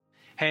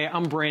Hey,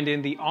 I'm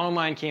Brandon, the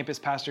online campus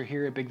pastor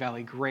here at Big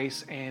Valley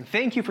Grace, and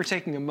thank you for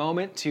taking a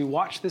moment to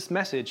watch this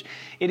message.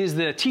 It is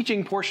the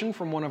teaching portion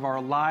from one of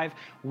our live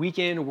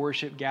weekend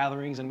worship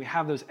gatherings, and we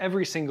have those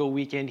every single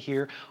weekend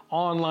here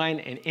online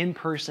and in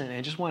person, and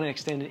I just want to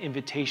extend an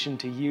invitation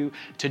to you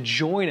to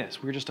join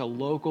us. We're just a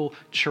local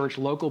church,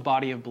 local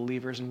body of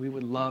believers, and we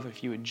would love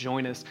if you would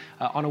join us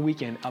on a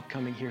weekend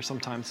upcoming here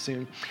sometime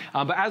soon.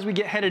 But as we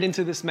get headed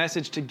into this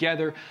message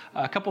together,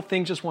 a couple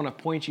things just want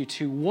to point you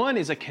to. One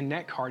is a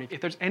Connect card.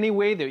 If there's any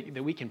way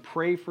that we can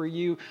pray for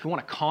you, if you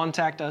want to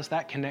contact us,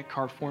 that Connect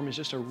card form is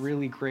just a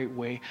really great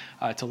way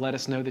to let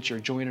us know that you're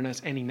joining us.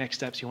 Any next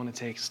steps you want to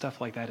take, stuff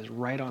like that is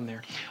right on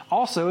there.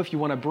 Also, if you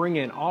want to bring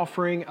an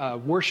offering, a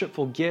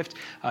worshipful gift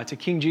to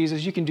King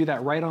Jesus, you can do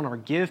that right on our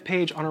Give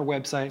page on our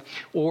website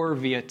or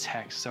via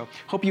text. So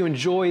hope you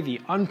enjoy the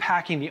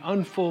unpacking, the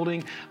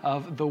unfolding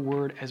of the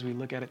Word as we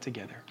look at it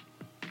together.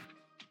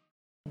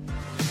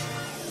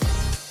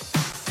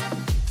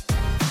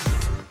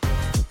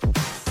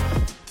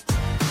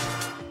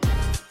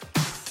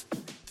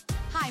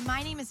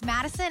 My name is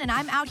Madison, and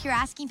I'm out here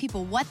asking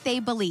people what they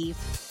believe.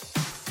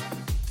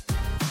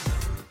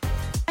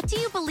 What do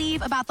you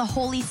believe about the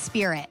Holy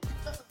Spirit?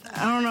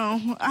 I don't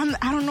know.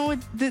 I don't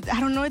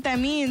know what that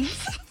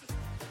means.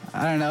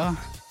 I don't know.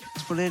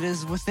 But it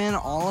is within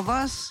all of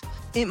us.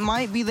 It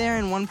might be there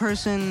in one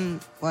person,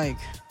 like,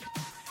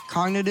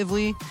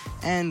 cognitively,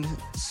 and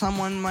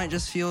someone might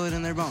just feel it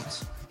in their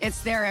bones.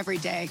 It's there every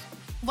day.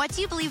 What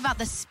do you believe about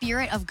the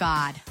Spirit of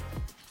God?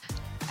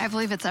 I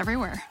believe it's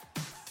everywhere.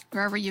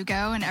 Wherever you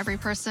go and every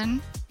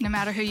person, no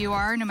matter who you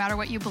are, no matter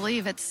what you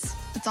believe, it's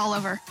all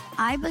over.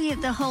 I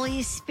believe the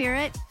Holy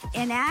Spirit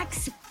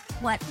enacts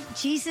what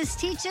Jesus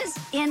teaches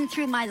in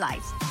through my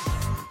life.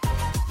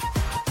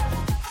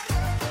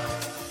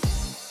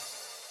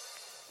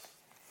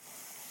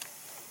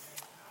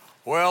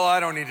 Well, I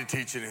don't need to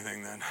teach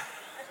anything then.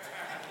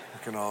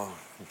 We can all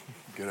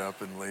get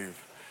up and leave.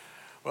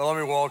 Well, let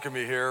me welcome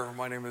you here.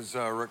 My name is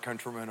Rick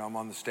Countryman. I'm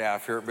on the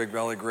staff here at Big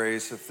Valley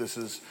Grace. If this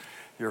is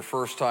your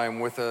first time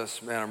with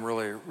us, man, I'm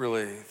really,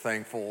 really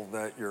thankful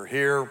that you're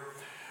here.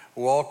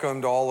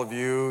 Welcome to all of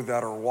you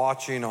that are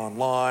watching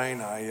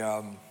online.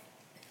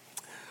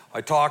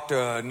 I talked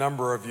to a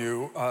number of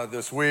you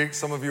this week.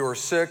 Some of you are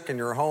sick and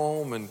you're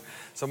home, and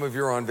some of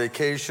you are on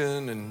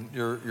vacation and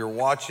you're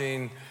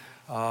watching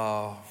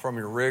from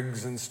your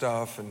rigs and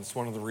stuff, and it's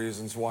one of the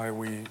reasons why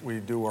we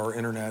do our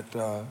internet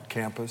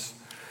campus.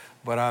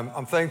 But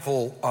I'm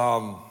thankful.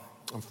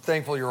 I'm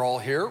thankful you're all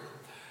here.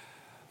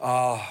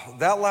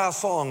 That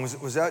last song,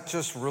 was that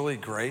just really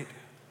great?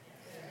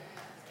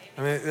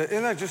 I mean,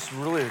 isn't that just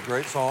really a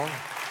great song?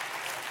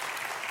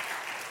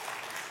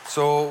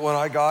 So when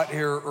I got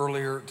here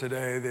earlier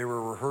today, they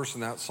were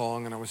rehearsing that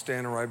song, and I was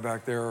standing right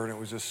back there, and it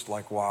was just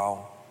like,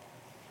 wow.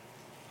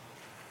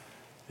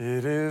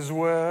 It is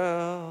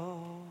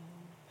well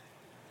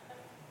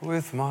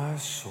with my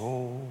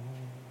soul.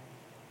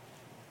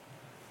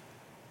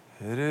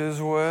 It is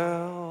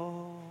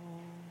well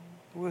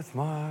with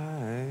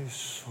my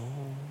soul.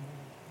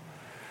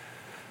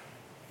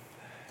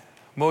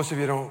 Most of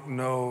you don't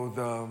know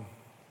the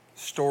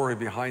story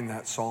behind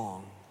that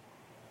song.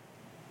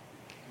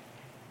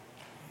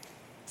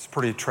 It's a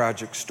pretty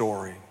tragic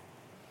story.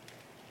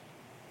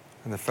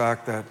 And the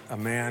fact that a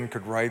man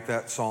could write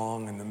that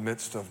song in the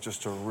midst of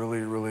just a really,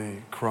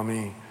 really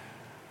crummy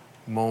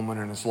moment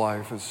in his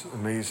life is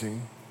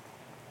amazing.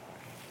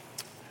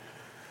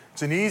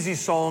 It's an easy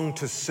song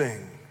to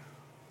sing.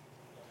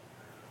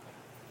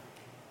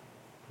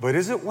 But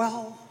is it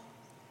well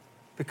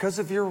because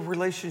of your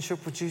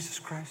relationship with Jesus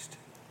Christ?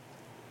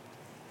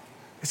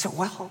 Is it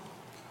well?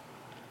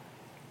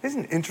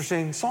 Isn't it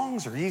interesting?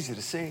 Songs are easy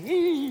to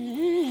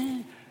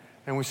sing,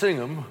 and we sing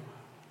them,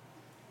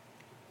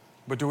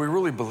 but do we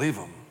really believe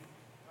them?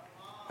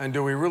 And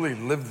do we really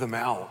live them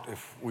out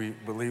if we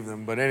believe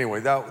them? But anyway,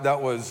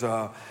 that was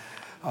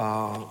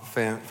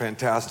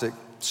fantastic.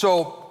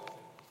 So,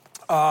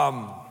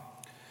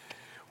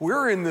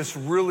 we're in this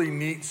really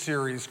neat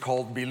series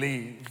called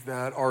Believe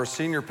that our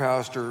senior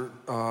pastor,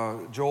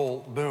 Joel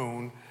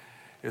Boone,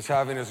 is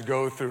having us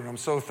go through. And I'm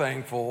so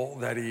thankful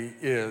that he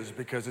is,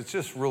 because it's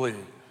just really,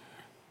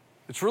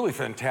 it's really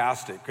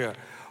fantastic.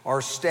 Our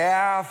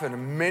staff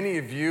and many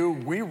of you,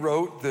 we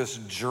wrote this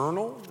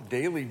journal,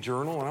 daily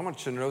journal, and I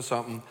want you to know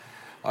something.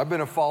 I've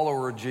been a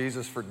follower of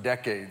Jesus for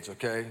decades,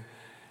 okay?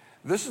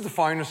 This is the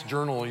finest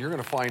journal you're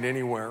gonna find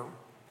anywhere.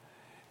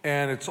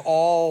 And it's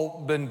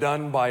all been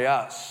done by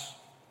us.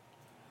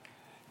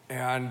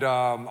 And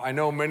I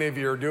know many of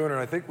you are doing it.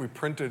 I think we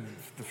printed,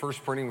 the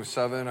first printing was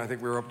 7. I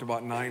think we were up to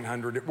about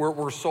 900.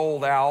 We're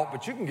sold out,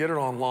 but you can get it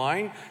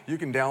online. You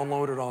can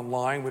download it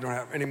online. We don't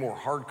have any more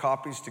hard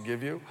copies to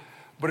give you.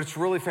 But it's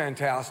really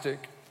fantastic.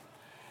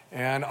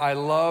 And I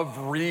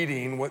love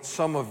reading what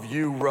some of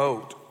you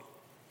wrote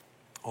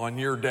on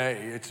your day.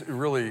 It's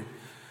really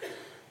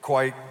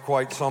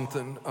quite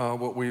something,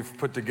 what we've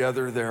put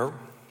together there.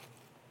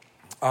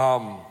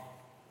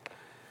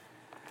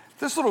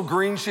 This little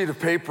green sheet of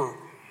paper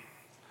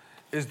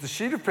is the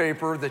sheet of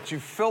paper that you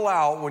fill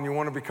out when you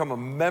want to become a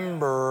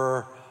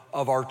member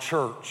of our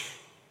church.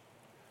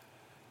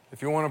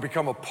 If you want to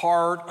become a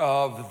part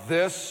of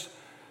this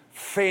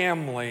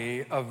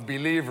family of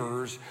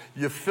believers,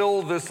 you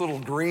fill this little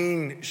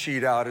green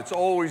sheet out. It's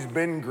always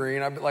been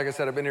green. Like I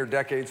said, I've been here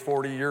decades,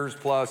 40 years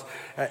plus.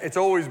 It's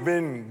always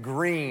been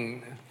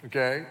green,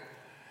 okay?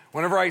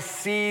 Whenever I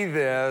see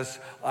this,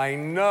 I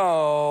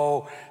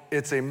know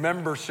it's a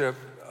membership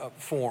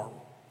form.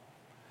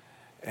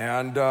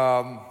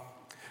 And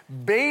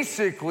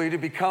basically, to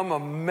become a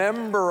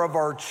member of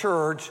our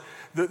church,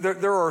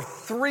 there are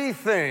three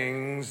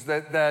things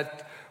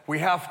that we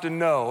have to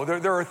know.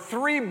 There are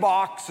three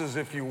boxes,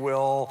 if you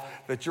will,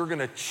 that you're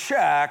gonna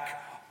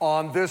check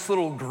on this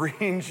little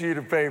green sheet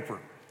of paper,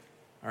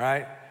 all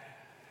right?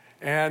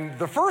 And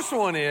the first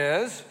one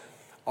is,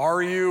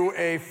 are you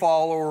a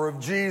follower of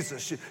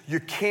Jesus? You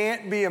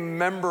can't be a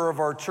member of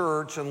our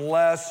church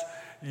unless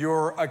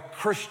you're a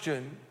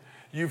Christian.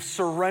 You've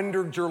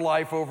surrendered your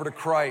life over to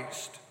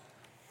Christ.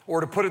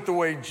 Or to put it the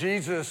way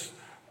Jesus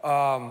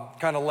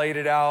kind of laid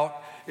it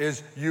out,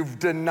 is you've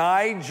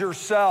denied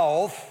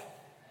yourself.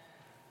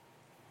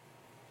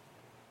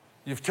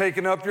 You've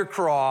taken up your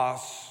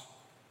cross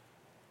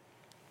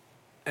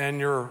and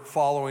you're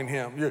following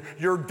him.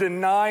 You're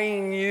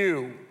denying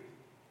you.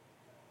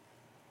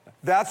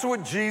 That's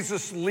what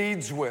Jesus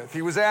leads with.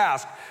 He was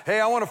asked, hey,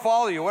 I want to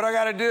follow you. What do I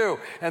got to do?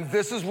 And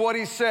this is what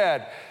he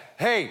said.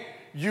 Hey,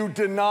 you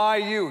deny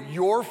you.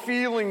 Your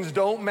feelings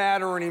don't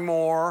matter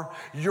anymore.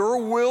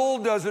 Your will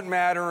doesn't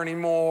matter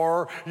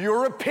anymore.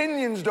 Your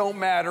opinions don't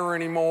matter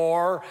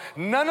anymore.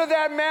 None of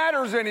that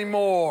matters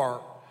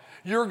anymore.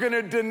 You're going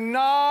to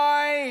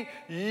deny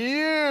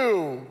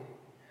you.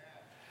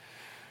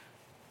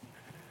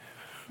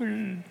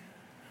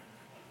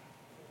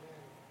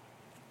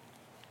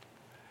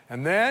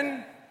 And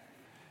then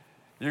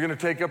you're going to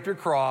take up your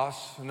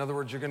cross. In other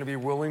words, you're going to be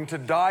willing to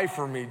die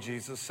for me,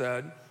 Jesus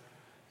said.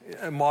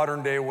 A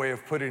modern day way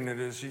of putting it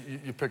is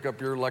you pick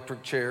up your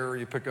electric chair,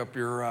 you pick up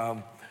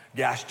your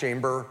gas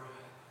chamber.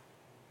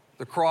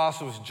 The cross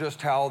was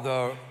just how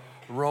the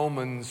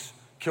Romans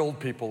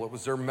killed people. It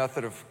was their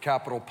method of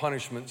capital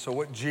punishment. So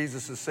what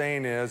Jesus is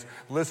saying is,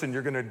 listen,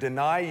 you're going to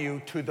deny you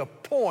to the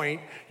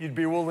point you'd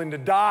be willing to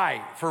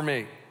die for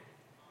me.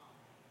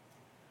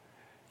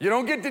 You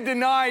don't get to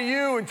deny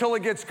you until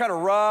it gets kind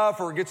of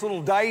rough or it gets a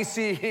little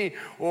dicey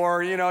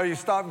or, you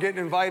stop getting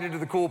invited to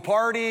the cool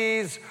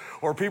parties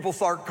or people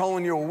start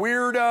calling you a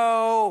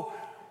weirdo.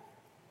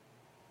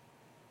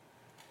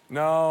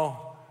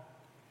 No,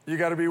 you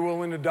got to be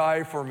willing to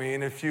die for me.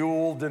 And if you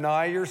will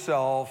deny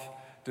yourself,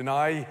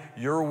 deny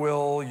your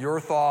will, your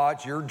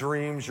thoughts, your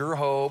dreams, your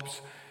hopes,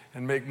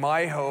 and make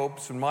my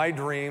hopes and my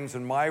dreams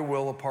and my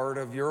will a part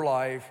of your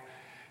life,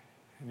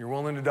 and you're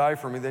willing to die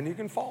for me, then you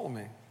can follow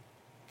me.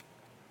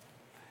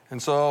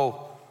 And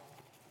so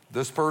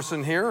this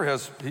person here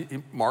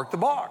he marked the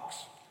box.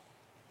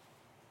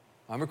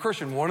 I'm a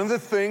Christian. One of the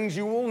things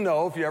you will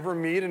know if you ever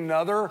meet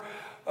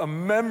a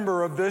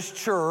member of this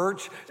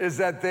church is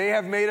that they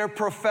have made a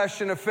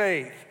profession of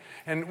faith.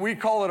 And we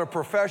call it a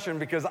profession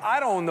because I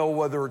don't know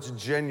whether it's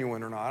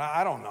genuine or not.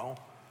 I don't know.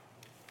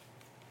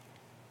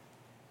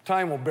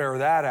 Time will bear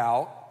that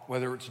out,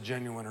 whether it's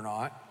genuine or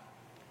not.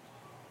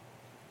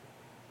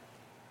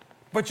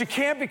 But you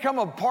can't become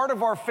a part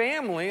of our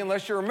family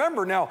unless you're a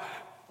member. Now,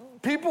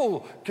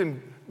 people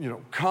can,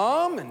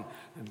 come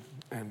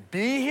and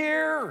be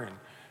here and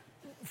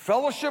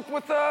fellowship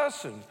with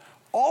us and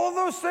all of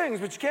those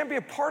things, but you can't be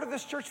a part of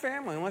this church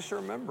family unless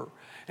you're a member.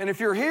 And if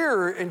you're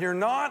here and you're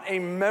not a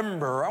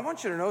member, I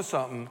want you to know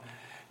something.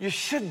 You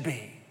should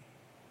be.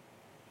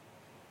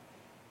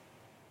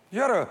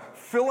 You ought to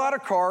fill out a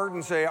card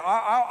and say,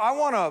 I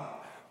want to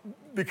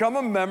become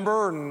a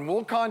member, and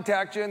we'll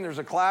contact you, and there's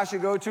a class you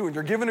go to, and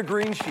you're given a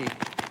green sheet.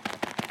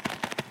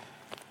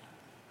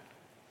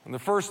 And the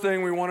first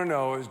thing we want to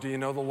know is, do you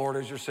know the Lord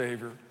as your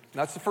Savior? And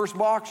that's the first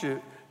box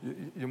you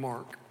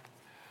mark.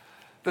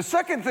 The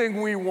second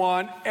thing we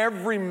want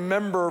every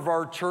member of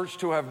our church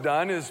to have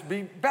done is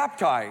be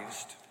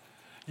baptized.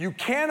 You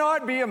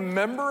cannot be a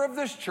member of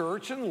this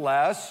church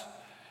unless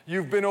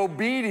you've been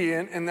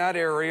obedient in that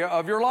area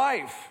of your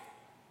life.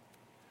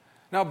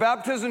 Now,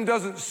 baptism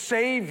doesn't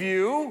save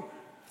you.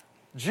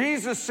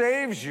 Jesus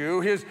saves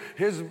you.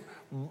 His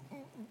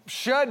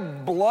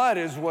shed blood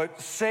is what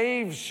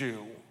saves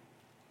you.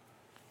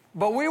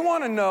 But we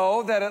want to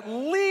know that at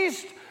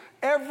least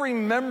every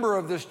member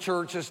of this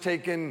church has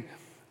taken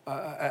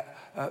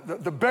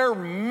the bare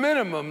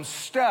minimum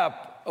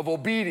step of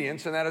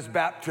obedience, and that is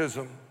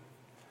baptism.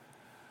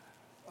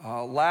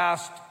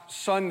 Last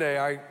Sunday,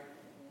 I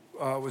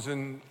was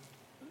in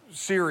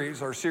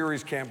our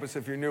Ceres campus.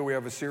 If you're new, we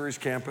have a Ceres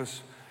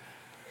campus.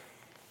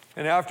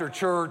 And after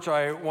church,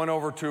 I went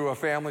over to a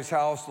family's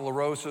house, the La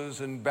Rosas,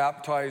 and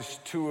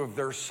baptized 2 of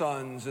their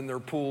sons in their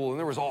pool. And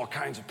there was all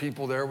kinds of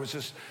people there. It was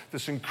just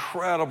this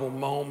incredible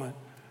moment.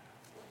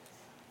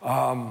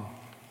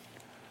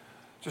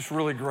 Just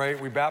really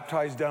great. We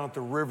baptized down at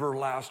the river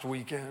last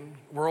weekend.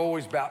 We're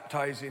always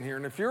baptizing here.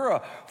 And if you're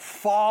a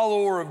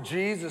follower of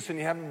Jesus and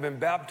you haven't been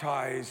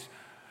baptized,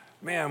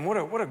 man,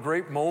 what a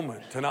great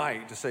moment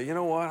tonight to say, you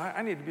know what,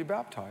 I need to be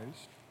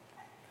baptized.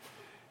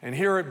 And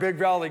here at Big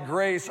Valley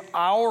Grace,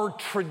 our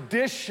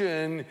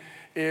tradition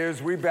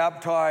is we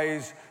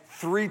baptize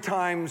 3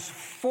 times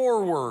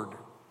forward.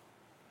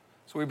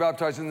 So we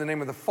baptize in the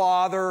name of the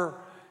Father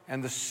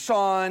and the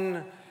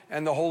Son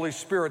and the Holy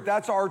Spirit.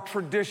 That's our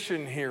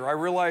tradition here. I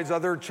realize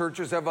other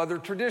churches have other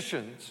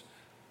traditions.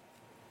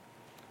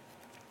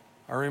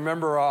 I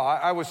remember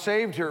I was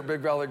saved here at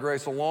Big Valley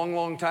Grace a long,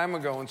 long time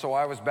ago, and so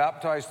I was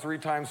baptized 3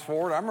 times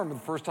forward. I remember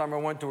the first time I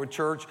went to a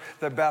church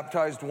that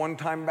baptized 1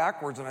 time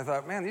backwards, and I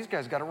thought, man, these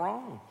guys got it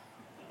wrong.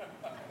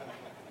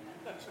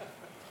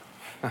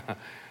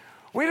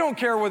 We don't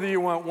care whether you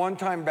went 1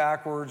 time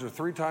backwards or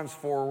 3 times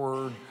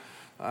forward.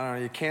 I don't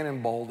know, you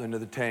cannonballed into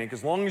the tank.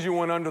 As long as you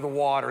went under the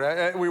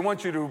water, we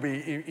want you to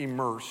be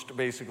immersed,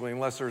 basically,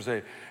 unless there's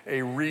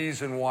a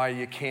reason why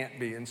you can't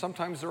be. And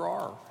sometimes there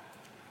are.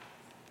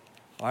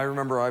 I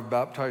remember I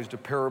baptized a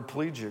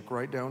paraplegic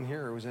right down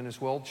here. It was in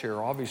his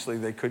wheelchair. Obviously,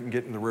 they couldn't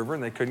get in the river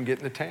and they couldn't get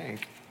in the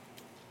tank.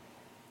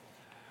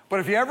 But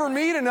if you ever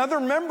meet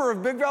another member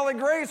of Big Valley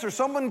Grace or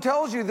someone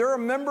tells you they're a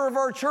member of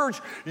our church,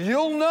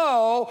 you'll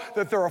know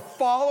that they're a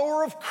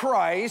follower of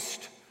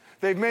Christ.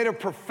 They've made a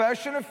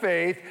profession of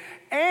faith,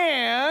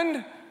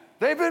 and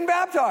they've been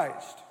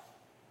baptized.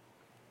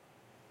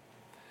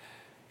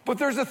 But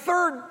there's a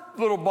third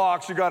little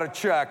box you got to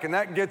check, and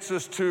that gets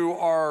us to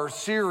our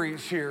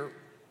series here.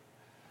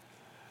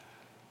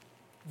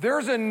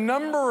 There's a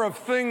number of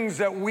things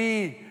that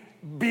we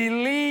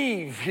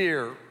believe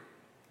here.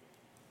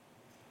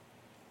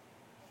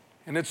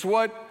 And it's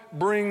what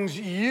brings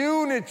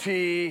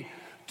unity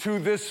to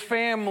this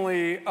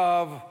family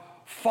of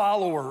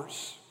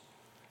followers.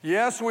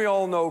 Yes, we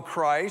all know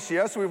Christ.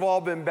 Yes, we've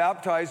all been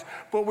baptized,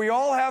 but we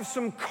all have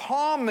some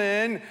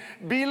common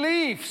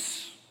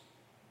beliefs.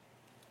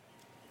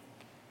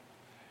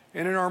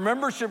 And in our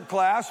membership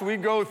class, we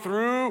go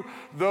through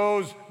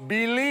those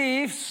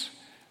beliefs,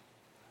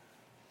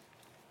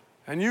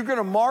 and you're going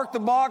to mark the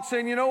box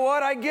saying, you know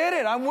what, I get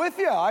it. I'm with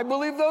you. I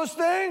believe those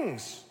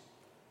things.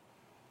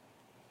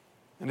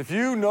 And if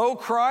you know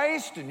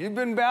Christ and you've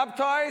been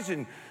baptized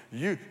and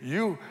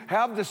you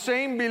have the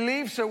same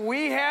beliefs that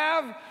we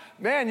have,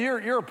 man,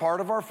 you're a part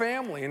of our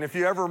family. And if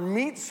you ever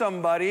meet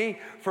somebody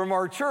from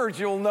our church,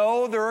 you'll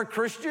know they're a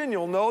Christian,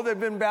 you'll know they've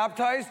been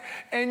baptized,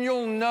 and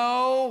you'll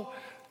know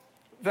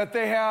that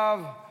they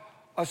have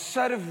a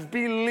set of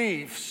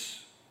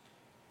beliefs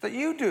that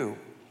you do.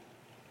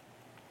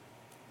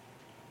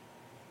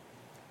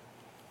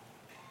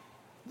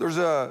 There's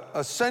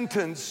a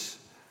sentence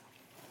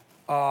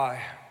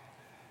that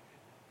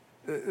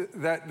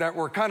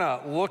we're kind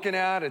of looking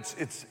at.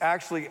 It's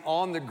actually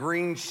on the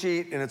green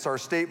sheet, and it's our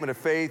statement of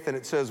faith, and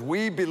it says,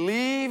 we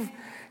believe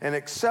and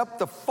accept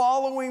the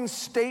following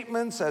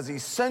statements as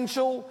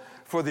essential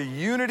for the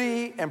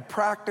unity and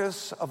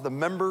practice of the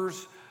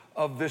members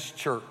of this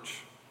church.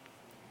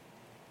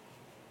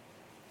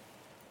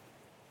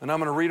 And I'm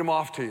going to read them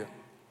off to you.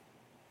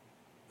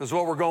 This is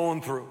what we're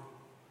going through.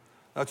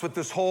 That's what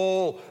this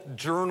whole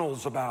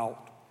journal's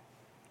about.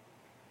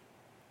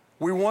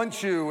 We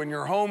want you in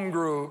your home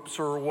groups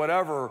or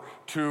whatever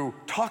to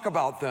talk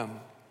about them.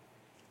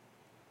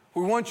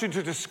 We want you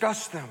to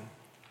discuss them.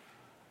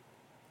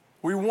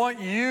 We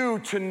want you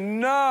to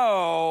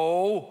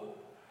know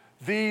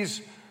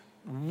these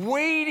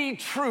weighty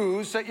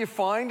truths that you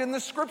find in the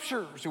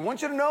scriptures. We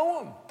want you to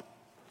know them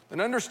and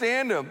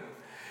understand them.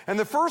 And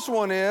the first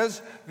one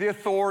is the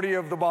authority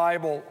of the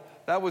Bible.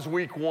 That was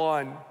week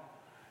 1.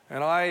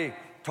 And I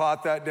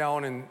taught that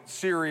down in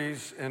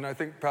series, and I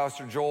think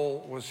Pastor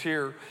Joel was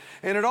here.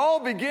 And it all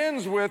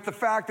begins with the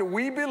fact that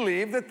we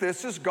believe that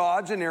this is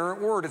God's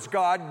inerrant word. It's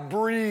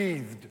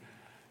God-breathed.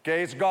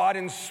 Okay, it's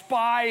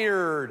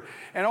God-inspired.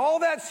 And all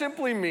that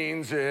simply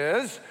means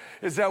is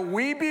that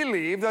we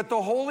believe that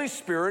the Holy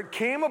Spirit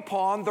came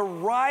upon the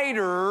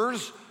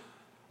writers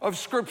of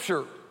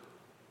Scripture.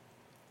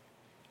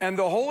 And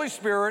the Holy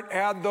Spirit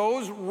had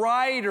those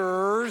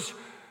writers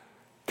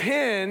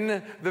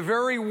pen the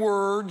very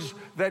words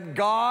that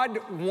God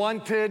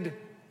wanted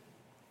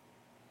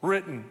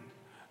written.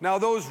 Now,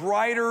 those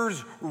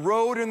writers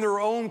wrote in their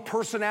own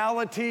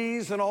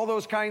personalities and all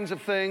those kinds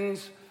of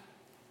things.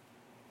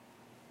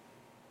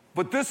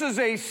 But this is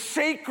a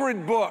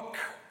sacred book.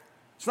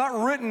 It's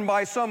not written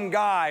by some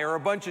guy or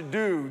a bunch of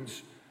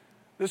dudes.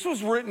 This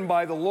was written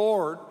by the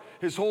Lord.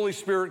 His Holy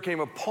Spirit came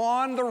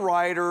upon the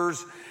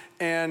writers,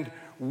 and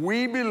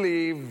we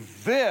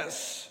believe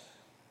this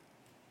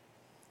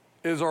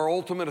is our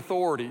ultimate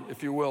authority,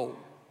 if you will.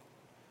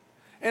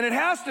 And it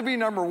has to be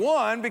number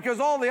 1 because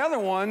all the other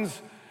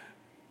ones,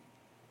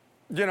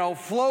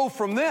 flow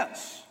from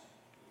this.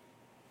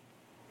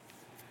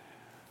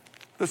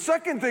 The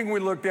second thing we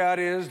looked at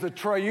is the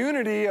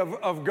triunity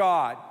of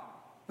God.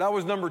 That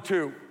was number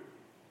 2.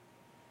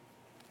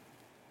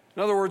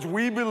 In other words,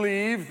 we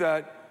believe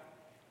that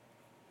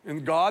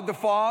in God the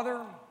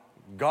Father,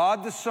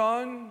 God the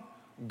Son,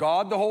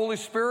 God the Holy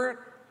Spirit.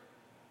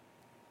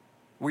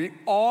 We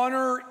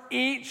honor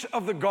each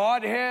of the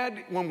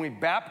Godhead when we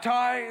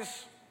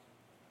baptize.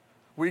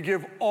 We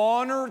give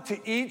honor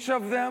to each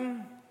of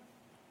them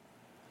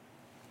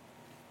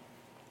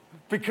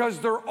because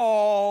they're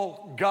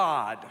all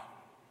God.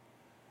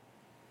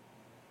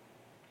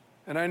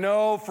 And I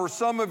know for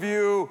some of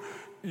you,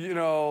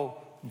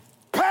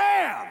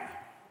 bam!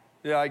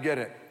 Yeah, I get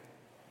it.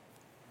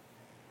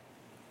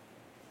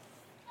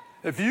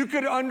 If you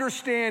could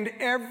understand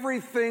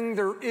everything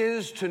there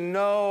is to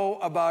know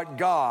about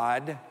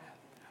God,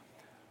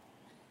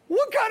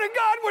 what kind of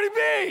God would he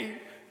be?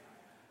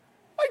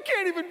 I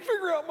can't even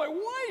figure out my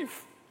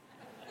wife.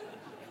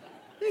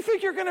 You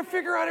think you're going to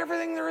figure out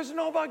everything there is to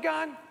know about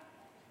God?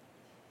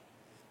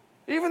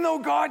 Even though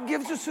God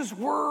gives us his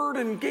word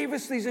and gave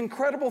us these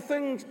incredible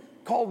things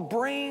called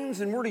brains,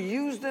 and we're to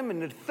use them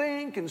and to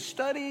think and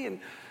study, and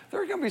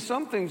there are going to be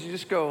some things you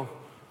just go,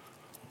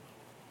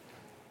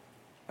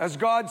 as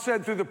God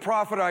said through the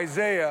prophet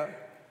Isaiah,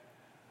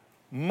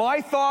 my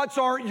thoughts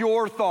aren't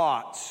your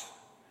thoughts,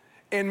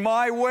 and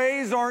my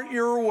ways aren't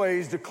your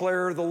ways,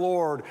 declare the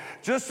Lord.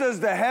 Just as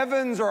the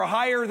heavens are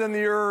higher than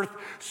the earth,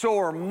 so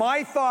are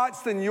my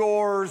thoughts than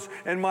yours,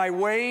 and my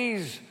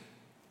ways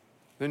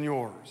than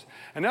yours.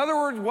 In other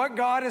words, what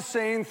God is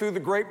saying through the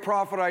great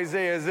prophet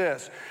Isaiah is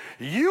this: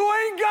 you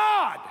ain't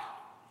God.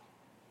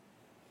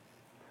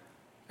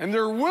 And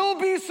there will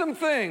be some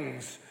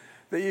things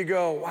that you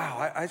go,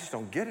 wow, I just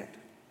don't get it.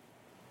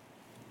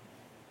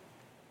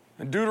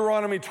 In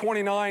Deuteronomy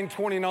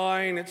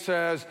 29:29, it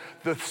says,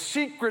 the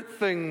secret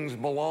things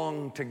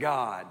belong to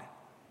God.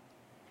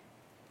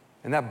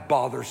 And that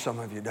bothers some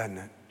of you, doesn't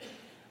it?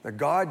 That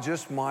God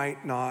just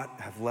might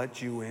not have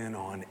let you in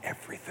on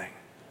everything.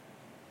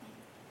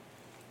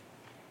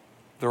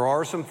 There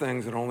are some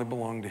things that only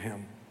belong to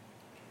him.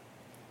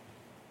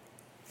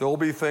 There'll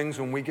be things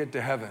when we get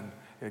to heaven,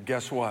 and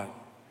guess what?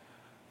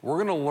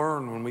 We're going to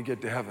learn when we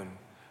get to heaven,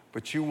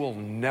 but you will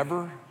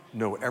never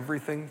know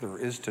everything there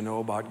is to know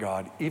about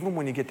God, even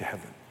when you get to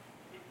heaven.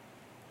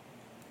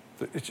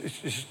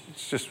 It's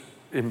just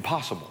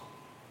impossible.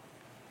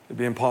 It'd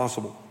be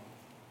impossible.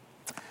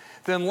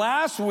 Then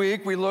last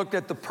week, we looked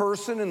at the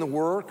person and the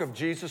work of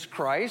Jesus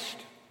Christ.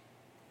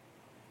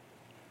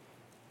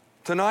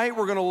 Tonight,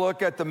 we're going to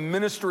look at the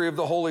ministry of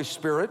the Holy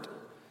Spirit.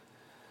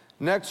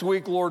 Next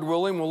week, Lord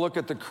willing, we'll look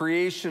at the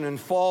creation and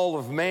fall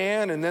of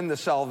man, and then the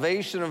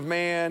salvation of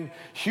man,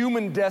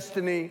 human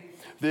destiny,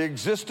 the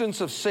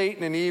existence of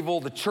Satan and evil,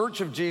 the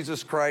church of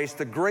Jesus Christ,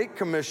 the Great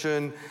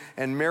Commission,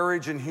 and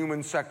marriage and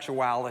human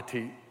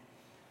sexuality.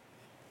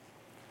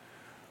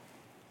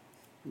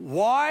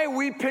 Why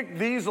we picked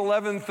these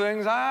 11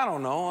 things, I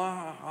don't know.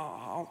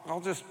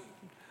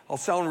 I'll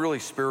sound really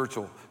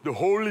spiritual. The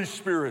Holy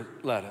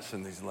Spirit led us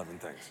in these 11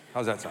 things.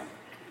 How's that sound?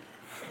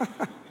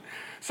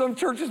 Some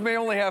churches may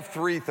only have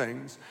 3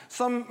 things.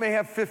 Some may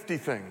have 50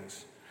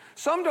 things.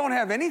 Some don't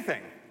have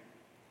anything.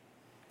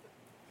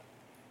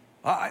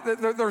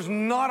 There's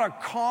not a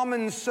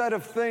common set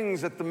of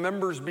things that the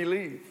members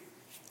believe.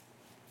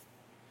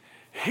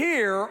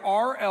 Here,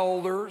 our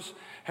elders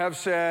have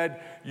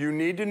said, you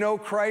need to know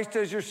Christ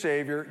as your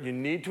Savior, you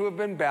need to have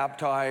been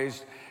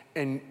baptized,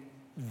 and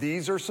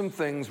these are some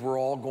things we're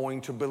all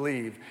going to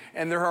believe.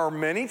 And there are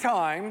many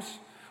times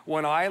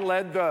when I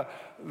led the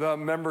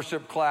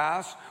membership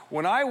class,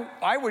 when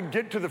I would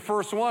get to the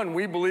first one,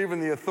 we believe in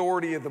the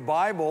authority of the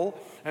Bible,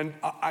 and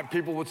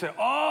people would say,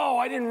 oh,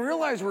 I didn't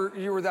realize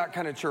you were that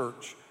kind of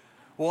church.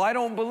 Well, I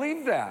don't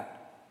believe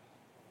that.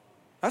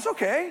 That's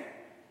okay.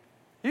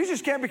 You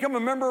just can't become a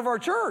member of our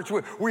church.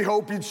 We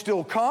hope you'd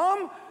still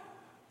come.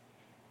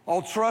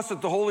 I'll trust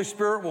that the Holy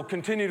Spirit will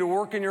continue to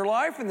work in your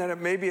life, and that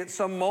maybe at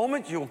some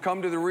moment you'll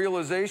come to the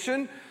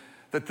realization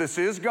that this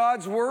is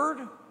God's Word.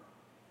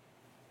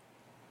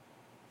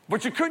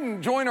 But you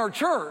couldn't join our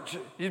church.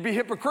 You'd be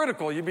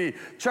hypocritical. You'd be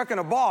checking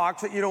a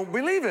box that you don't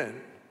believe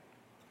in.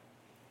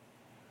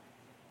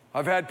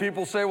 I've had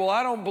people say, well,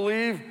 I don't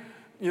believe,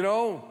 in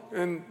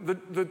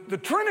the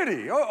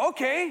Trinity. Oh,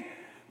 okay.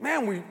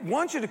 Man, we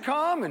want you to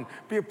come and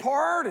be a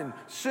part and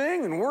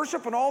sing and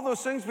worship and all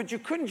those things, but you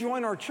couldn't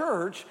join our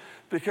church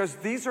because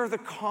these are the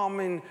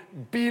common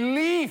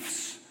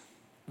beliefs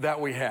that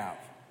we have.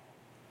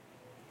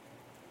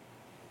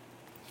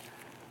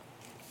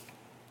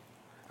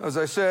 As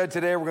I said,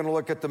 today we're going to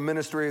look at the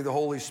ministry of the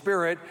Holy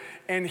Spirit,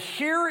 and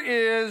here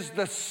is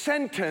the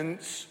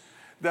sentence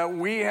that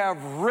we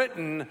have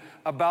written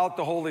about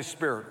the Holy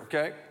Spirit,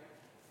 okay? It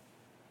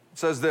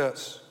says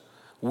this: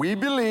 we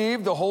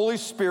believe the Holy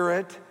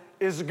Spirit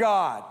is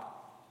God,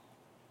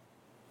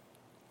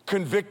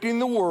 convicting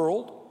the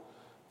world,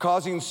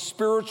 causing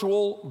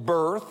spiritual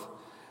birth,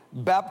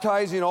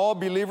 baptizing all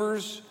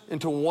believers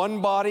into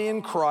one body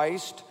in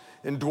Christ,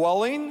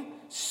 indwelling,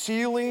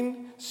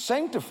 sealing,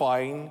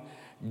 sanctifying,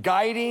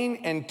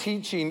 guiding, and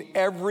teaching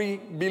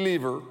every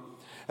believer,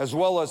 as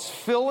well as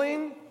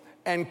filling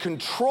and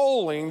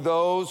controlling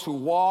those who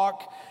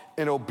walk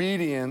in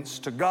obedience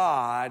to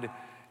God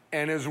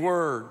and His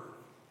Word.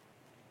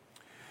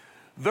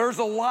 There's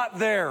a lot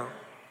there,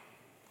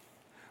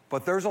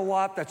 but there's a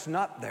lot that's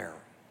not there.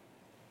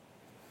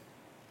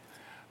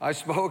 I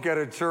spoke at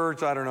a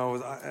church, I don't know,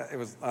 it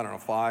was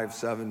 5,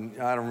 7,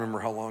 I don't remember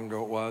how long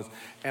ago it was,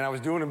 and I was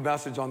doing a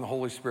message on the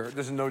Holy Spirit.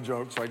 This is no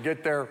joke. So I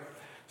get there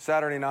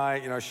Saturday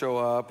night, I show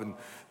up, and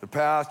the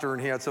pastor,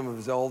 and he had some of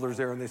his elders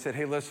there, and they said,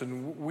 hey,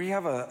 listen, we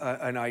have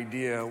an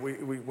idea.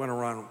 We want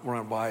to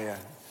run by you,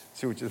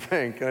 see what you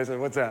think. And I said,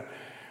 what's that?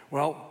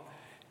 Well,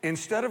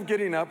 instead of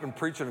getting up and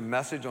preaching a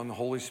message on the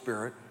Holy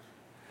Spirit,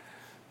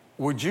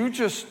 would you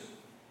just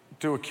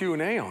do a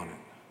Q&A on it?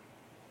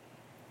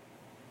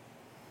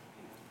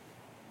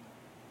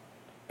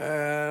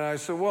 And I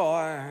said,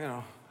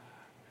 well,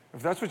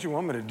 if that's what you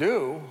want me to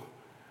do.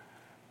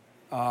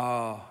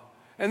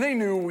 And they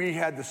knew we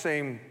had the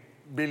same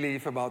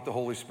belief about the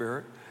Holy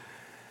Spirit.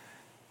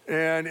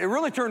 And it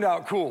really turned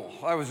out cool.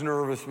 I was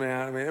nervous,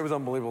 man. I mean, it was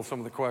unbelievable, some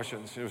of the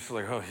questions. It was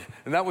like, oh,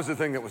 and that was the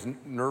thing that was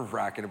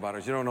nerve-wracking about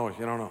it. You don't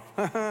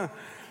know.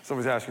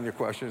 Somebody's asking you a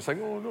question. It's like,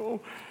 oh,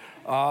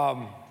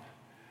 no.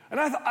 And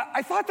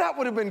I thought that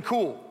would have been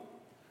cool.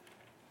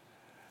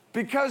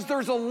 Because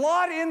there's a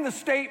lot in the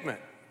statement.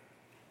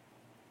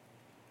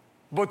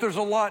 But there's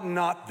a lot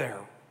not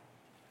there.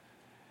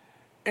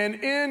 And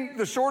in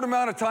the short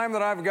amount of time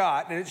that I've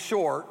got, and it's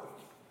short,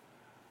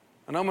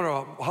 and I'm going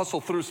to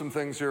hustle through some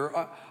things here,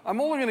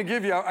 I'm only going to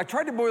give you, I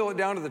tried to boil it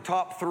down to the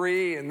top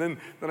 3, and then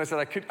I said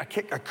I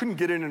couldn't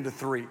get it into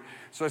 3.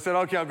 So I said,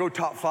 okay, I'll go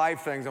top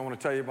 5 things I want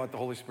to tell you about the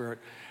Holy Spirit.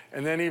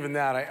 And then even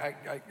that,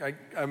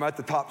 I'm at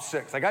the top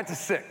 6. I got to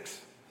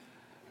 6.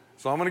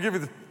 So I'm going to give you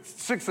the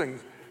 6 things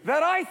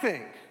that I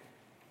think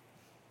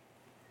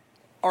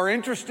are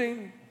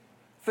interesting,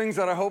 things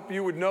that I hope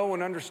you would know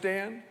and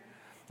understand.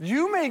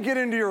 You may get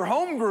into your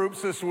home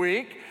groups this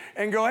week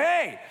and go,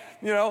 hey,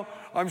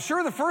 I'm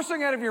sure the first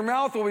thing out of your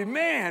mouth will be,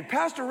 man,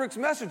 Pastor Rick's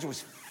message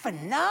was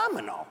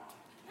phenomenal.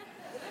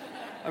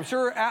 I'm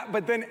sure,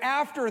 but then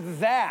after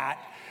that,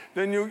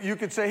 then you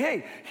could say,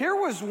 hey, here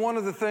was one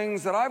of the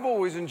things that I've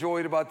always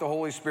enjoyed about the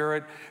Holy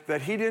Spirit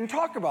that he didn't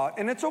talk about.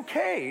 And it's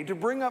okay to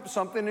bring up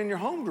something in your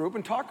home group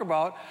and talk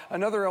about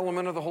another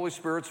element of the Holy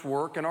Spirit's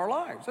work in our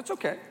lives. That's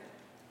okay.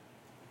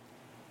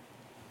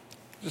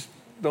 Just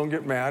don't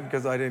get mad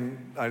because I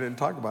didn't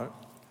talk about it.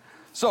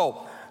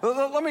 So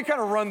let me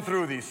kind of run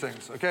through these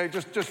things, okay?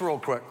 Just real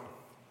quick.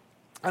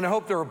 And I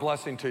hope they're a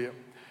blessing to you.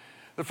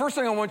 The first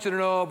thing I want you to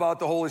know about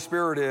the Holy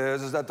Spirit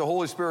is that the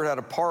Holy Spirit had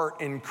a part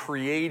in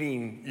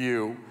creating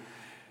you.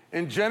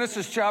 In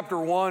Genesis chapter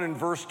 1 and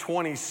verse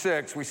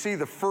 26, we see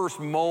the first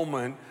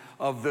moment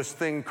of this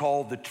thing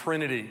called the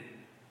Trinity.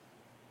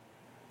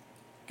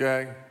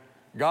 Okay?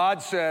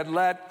 God said,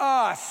 let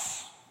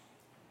us.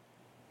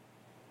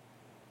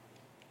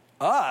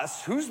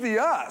 Us? Who's the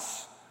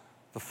us?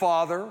 The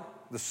Father,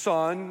 the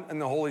Son,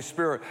 and the Holy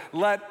Spirit.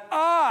 Let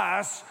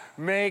us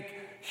make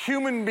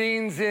human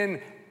beings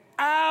in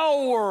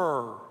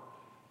our.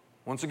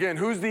 Once again,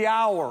 who's the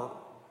our?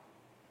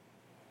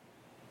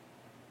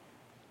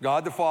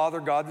 God the Father,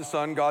 God the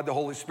Son, God the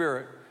Holy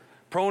Spirit.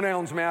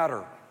 Pronouns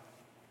matter.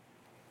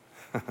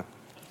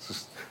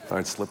 Just thought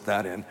I'd slip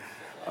that in.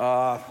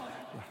 Not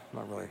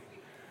really.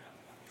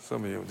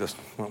 Some of you just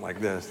went like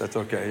this. That's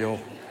okay. You'll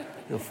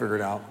figure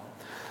it out.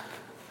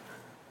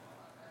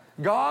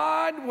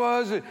 God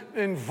was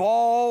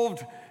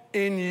involved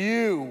in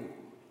you.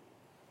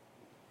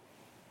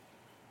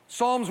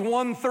 Psalms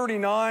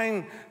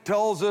 139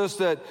 tells us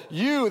that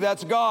you,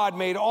 that's God,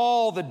 made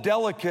all the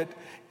delicate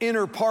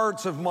inner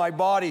parts of my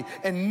body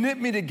and knit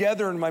me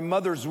together in my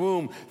mother's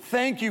womb.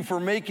 Thank you for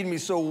making me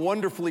so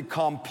wonderfully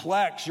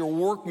complex. Your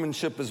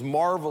workmanship is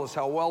marvelous,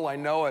 how well I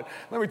know it.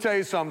 Let me tell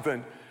you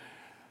something.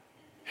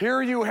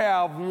 Here you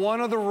have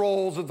one of the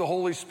roles that the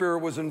Holy Spirit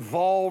was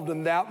involved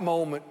in that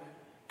moment,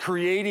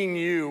 creating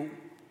you.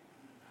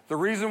 The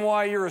reason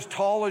why you're as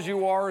tall as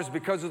you are is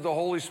because of the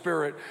Holy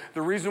Spirit.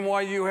 The reason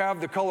why you have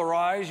the color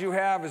eyes you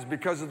have is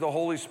because of the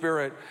Holy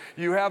Spirit.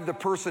 You have the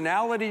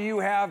personality you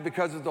have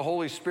because of the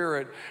Holy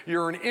Spirit.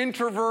 You're an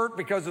introvert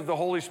because of the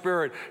Holy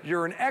Spirit.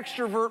 You're an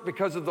extrovert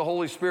because of the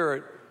Holy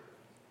Spirit.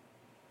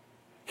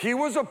 He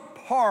was a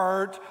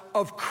part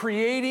of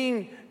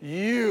creating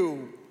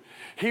you.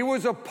 He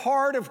was a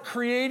part of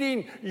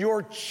creating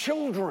your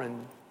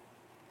children.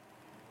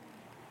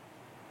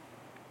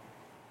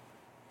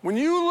 When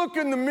you look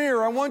in the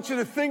mirror, I want you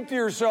to think to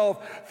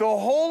yourself, the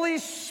Holy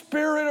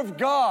Spirit of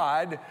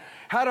God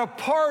had a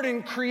part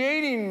in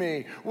creating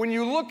me. When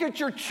you look at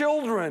your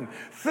children,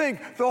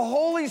 think, the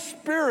Holy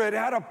Spirit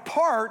had a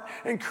part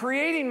in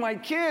creating my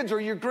kids or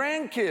your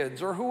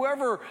grandkids or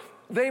whoever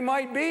they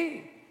might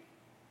be.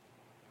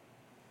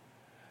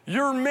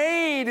 You're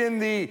made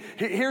in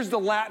here's the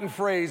Latin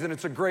phrase, and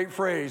it's a great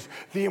phrase,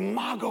 the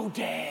imago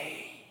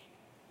Dei.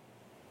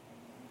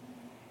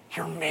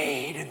 You're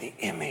made in the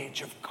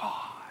image of God.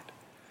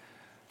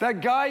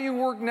 That guy you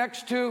work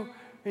next to,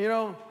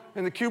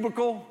 in the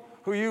cubicle,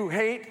 who you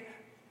hate,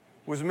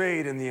 was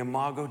made in the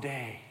imago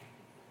Dei.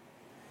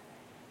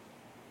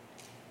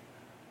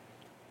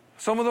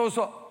 Some of those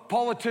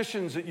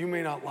politicians that you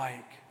may not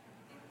like,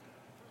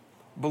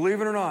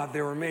 believe it or not,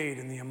 they were made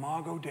in the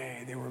imago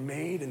Dei. They were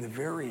made in the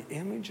very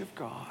image of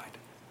God.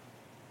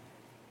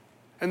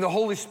 And the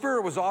Holy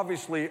Spirit was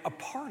obviously a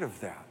part of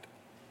that.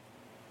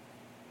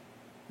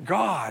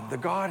 God, the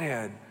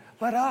Godhead,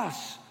 let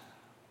us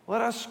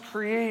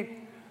create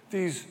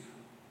these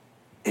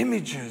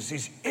images,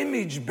 these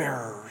image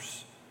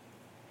bearers.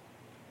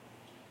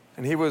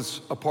 And he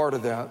was a part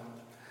of that.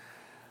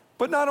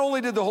 But not only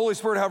did the Holy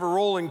Spirit have a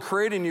role in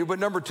creating you, but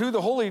number two,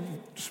 the Holy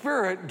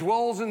Spirit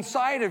dwells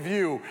inside of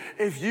you.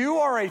 If you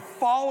are a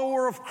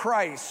follower of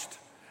Christ,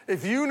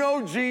 if you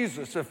know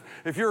Jesus,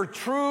 if you're a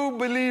true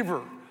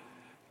believer,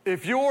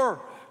 if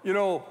your,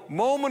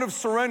 moment of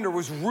surrender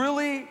was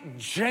really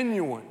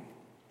genuine,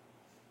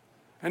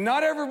 and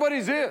not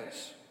everybody's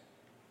is.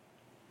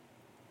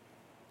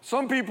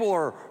 Some people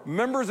are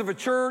members of a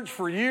church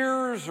for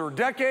years or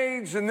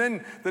decades, and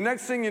then the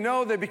next thing you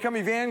know, they become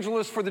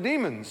evangelists for the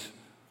demons.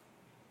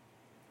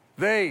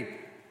 They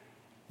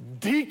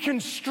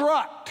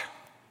deconstruct.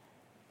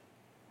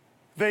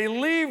 They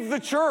leave the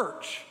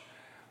church.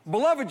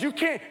 Beloved, you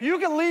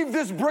can leave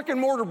this brick and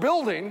mortar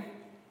building.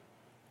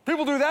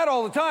 People do that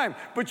all the time,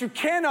 but you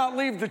cannot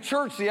leave the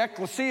church, the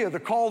ecclesia, the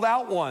called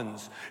out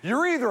ones.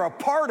 You're either a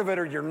part of it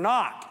or you're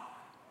not.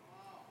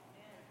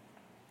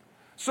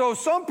 So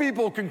some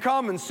people can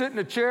come and sit in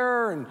a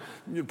chair and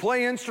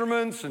play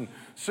instruments and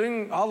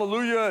sing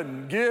hallelujah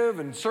and give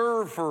and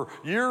serve for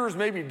years,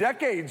 maybe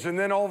decades, and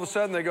then all of a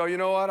sudden they go, you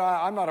know what,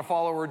 I'm not a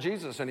follower of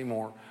Jesus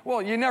anymore.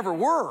 Well, you never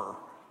were.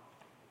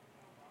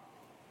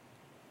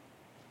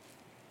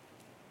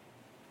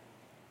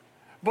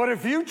 But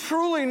if you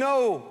truly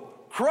know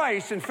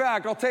Christ, in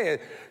fact, I'll tell you,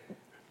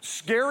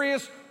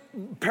 scariest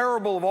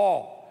parable of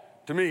all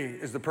to me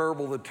is the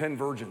parable of the 10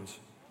 virgins.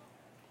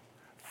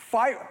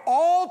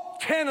 All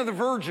 10 of the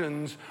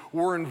virgins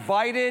were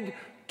invited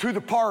to the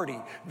party.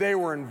 They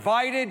were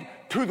invited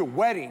to the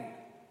wedding.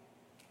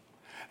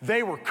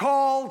 They were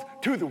called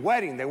to the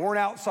wedding. They weren't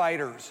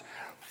outsiders.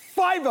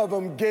 5 of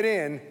them get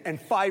in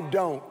and 5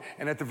 don't.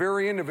 And at the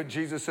very end of it,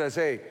 Jesus says,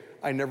 hey,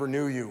 I never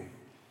knew you.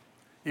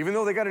 Even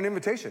though they got an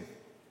invitation.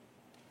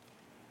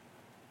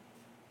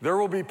 There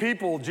will be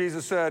people,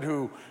 Jesus said,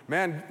 who,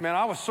 man,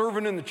 I was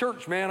serving in the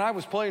church, man. I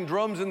was playing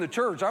drums in the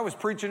church. I was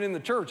preaching in the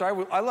church.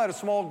 I led a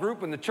small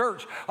group in the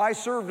church. I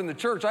served in the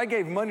church. I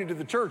gave money to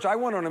the church. I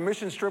went on a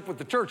mission trip with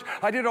the church.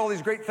 I did all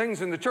these great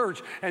things in the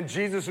church. And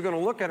Jesus is going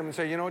to look at him and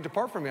say,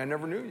 depart from me. I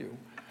never knew you.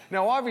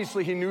 Now,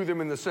 obviously, he knew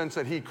them in the sense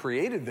that he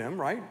created them,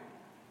 right?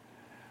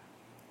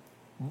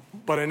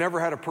 But I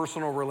never had a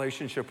personal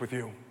relationship with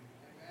you.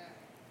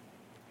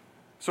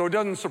 So it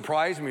doesn't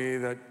surprise me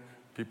that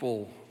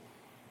people,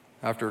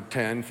 after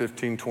 10,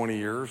 15, 20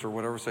 years or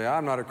whatever, say,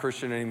 I'm not a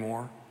Christian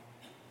anymore.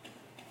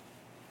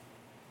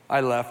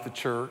 I left the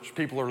church.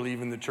 People are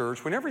leaving the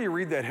church. Whenever you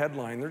read that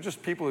headline, they're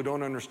just people who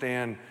don't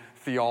understand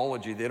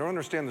theology. They don't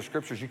understand the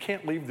scriptures. You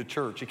can't leave the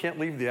church. You can't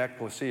leave the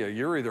ecclesia.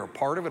 You're either a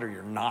part of it or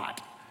you're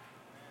not.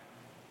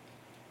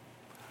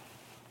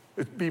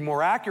 It'd be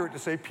more accurate to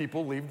say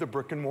people leave the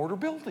brick and mortar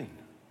building.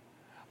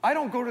 I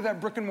don't go to that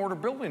brick and mortar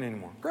building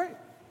anymore. Great.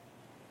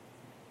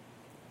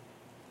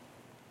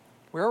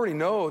 We already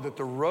know that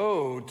the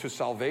road to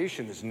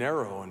salvation is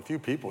narrow and few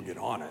people get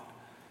on it.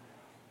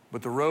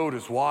 But the road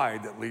is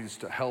wide that leads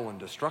to hell and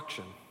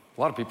destruction.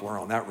 A lot of people are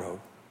on that road.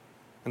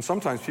 And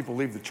sometimes people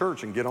leave the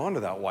church and get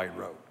onto that wide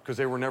road because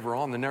they were never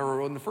on the narrow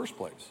road in the first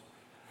place.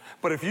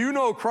 But if you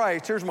know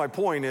Christ, here's my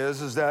point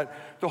is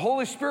that the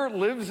Holy Spirit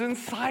lives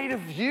inside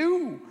of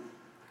you.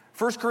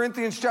 1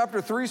 Corinthians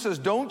chapter 3 says,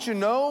 don't you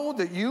know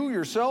that you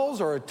yourselves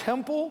are a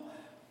temple,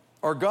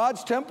 are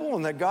God's temple,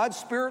 and that God's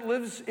Spirit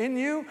lives in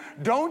you?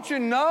 Don't you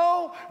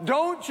know?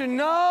 Don't you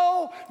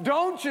know?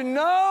 Don't you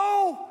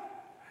know?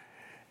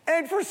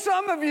 And for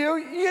some of you,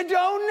 you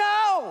don't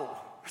know.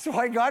 That's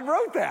why God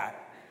wrote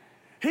that.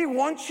 He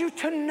wants you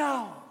to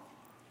know.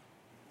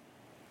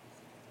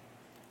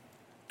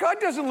 God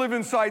doesn't live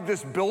inside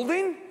this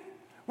building.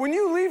 When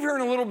you leave here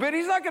in a little bit,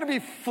 he's not going to be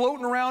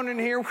floating around in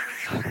here,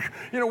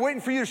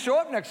 waiting for you to show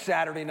up next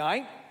Saturday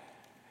night.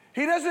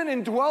 He doesn't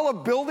indwell a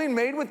building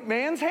made with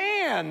man's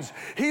hands.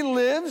 He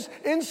lives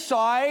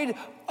inside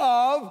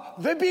of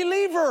the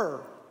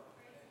believer.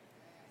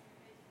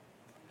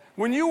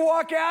 When you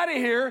walk out of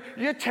here,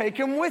 you take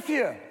him with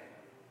you.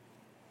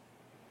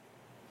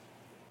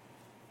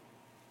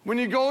 When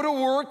you go to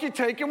work, you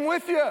take him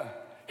with you.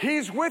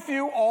 He's with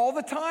you all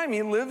the time.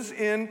 He lives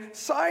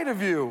inside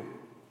of you.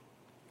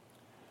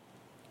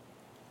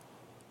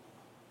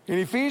 In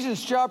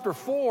Ephesians chapter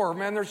 4,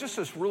 there's just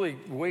this really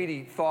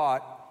weighty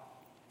thought.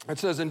 It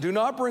says, and do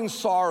not bring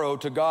sorrow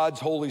to God's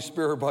Holy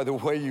Spirit by the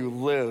way you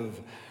live.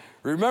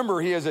 Remember,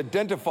 he has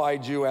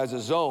identified you as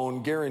his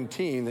own,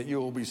 guaranteeing that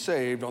you will be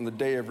saved on the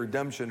day of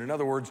redemption. In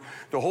other words,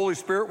 the Holy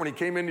Spirit, when he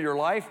came into your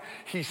life,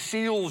 he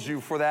seals you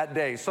for that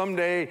day.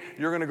 Someday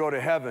you're going to go to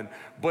heaven.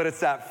 But it's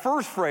that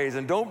first phrase,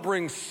 and don't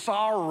bring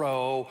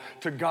sorrow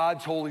to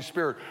God's Holy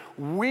Spirit.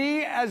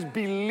 We as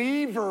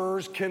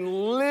believers can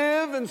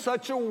live in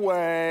such a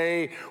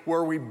way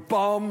where we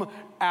bum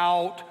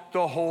out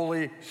the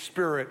Holy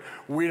Spirit.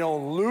 We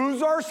don't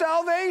lose our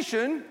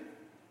salvation,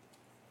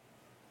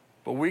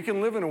 but we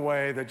can live in a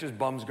way that just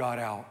bums God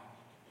out,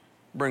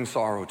 brings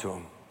sorrow to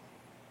him.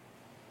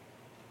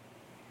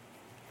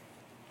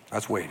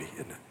 That's weighty,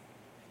 isn't it?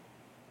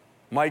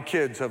 My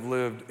kids have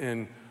lived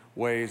in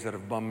ways that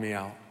have bummed me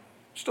out.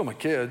 Still my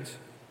kids.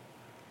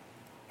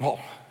 Well,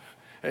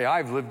 hey,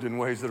 I've lived in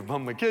ways that have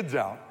bummed my kids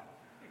out.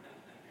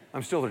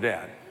 I'm still their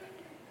dad.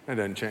 That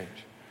doesn't change.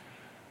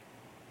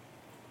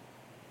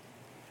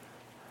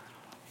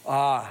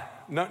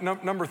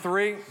 Number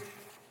 3,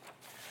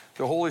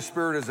 the Holy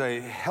Spirit is a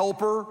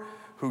helper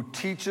who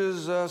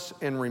teaches us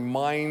and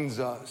reminds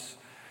us.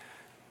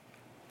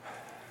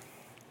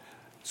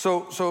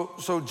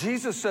 So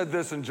Jesus said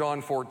this in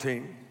John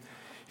 14.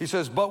 He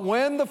says, but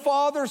when the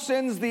Father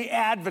sends the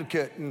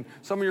advocate, and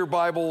some of your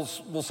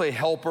Bibles will say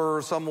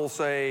helper, some will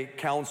say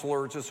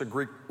counselor, it's just a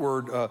Greek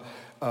word,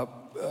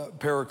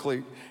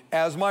 paraclete,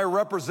 as my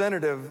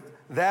representative,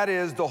 that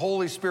is the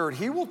Holy Spirit.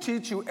 He will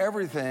teach you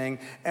everything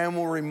and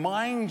will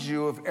remind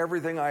you of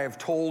everything I have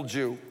told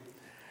you.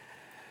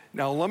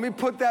 Now, let me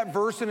put that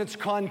verse in its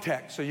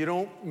context so you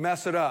don't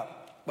mess it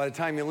up by the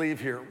time you leave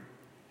here.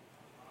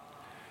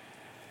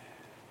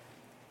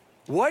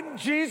 What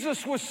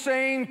Jesus was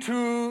saying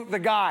to the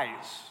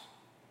guys,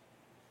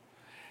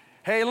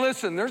 hey,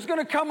 listen, there's going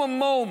to come a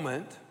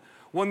moment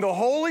when the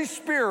Holy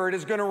Spirit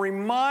is going to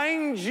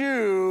remind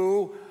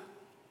you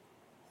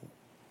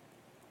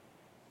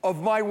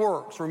of my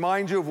works,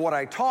 remind you of what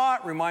I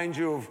taught, remind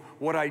you of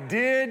what I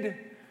did.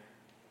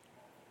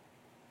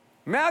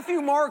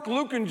 Matthew, Mark,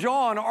 Luke, and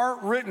John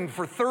aren't written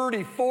for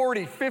 30,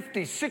 40,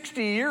 50,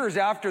 60 years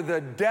after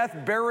the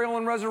death, burial,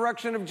 and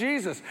resurrection of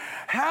Jesus.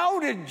 How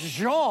did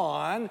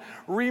John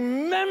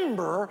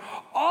remember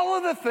all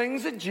of the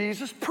things that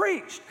Jesus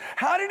preached?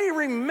 How did he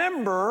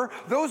remember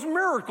those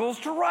miracles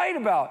to write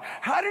about?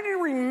 How did he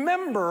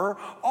remember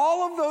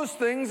all of those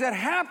things that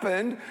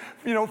happened,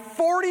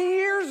 40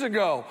 years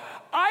ago?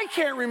 I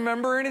can't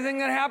remember anything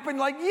that happened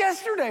like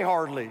yesterday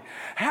hardly.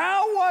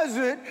 How was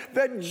it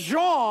that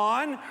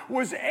John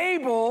was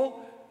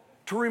able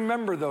to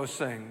remember those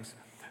things?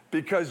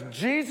 Because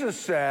Jesus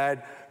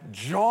said,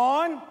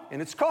 John, in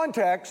its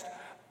context,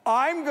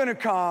 I'm going to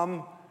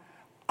come,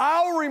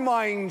 I'll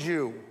remind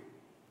you,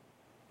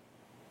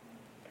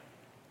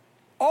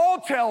 I'll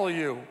tell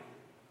you.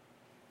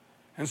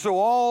 And so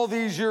all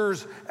these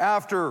years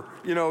after,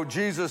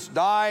 Jesus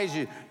dies,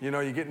 you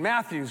get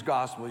Matthew's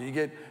gospel, you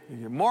get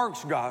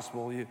Mark's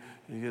gospel, you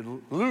get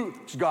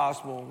Luke's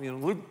gospel.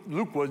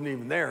 Luke wasn't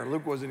even there.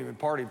 Luke wasn't even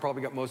part. He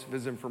probably got most of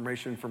his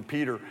information from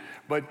Peter.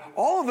 But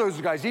all of those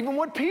guys, even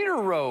what Peter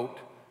wrote,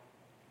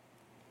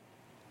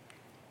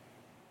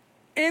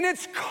 in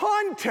its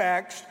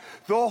context,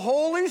 the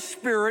Holy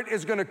Spirit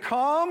is going to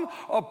come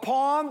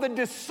upon the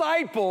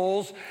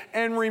disciples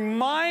and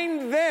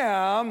remind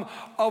them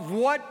of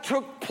what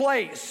took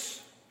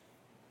place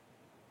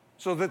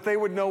so that they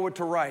would know what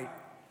to write.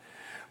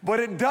 But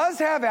it does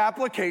have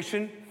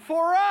application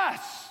for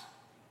us.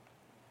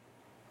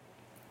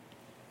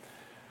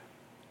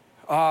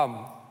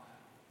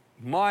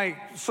 My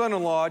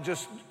son-in-law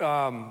just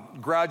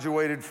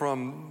graduated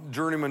from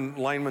journeyman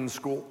lineman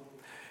school.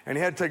 And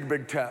he had to take a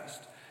big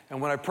test. And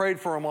when I prayed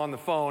for him on the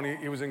phone,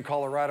 he was in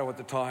Colorado at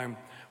the time,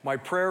 my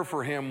prayer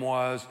for him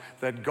was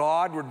that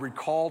God would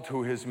recall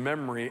to his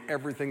memory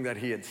everything that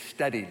he had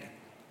studied.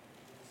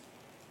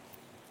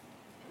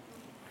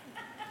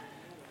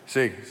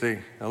 See,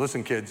 now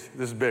listen, kids,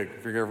 this is big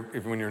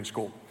when you're in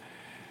school.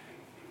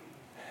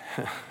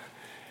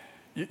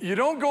 You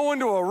don't go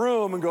into a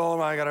room and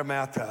go, I got a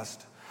math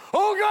test.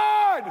 Oh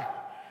God,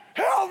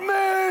 help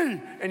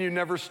me! And you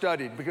never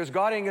studied because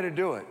God ain't gonna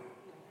do it.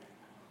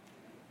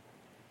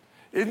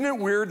 Isn't it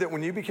weird that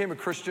when you became a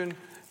Christian,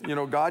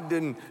 God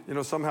didn't,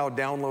 somehow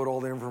download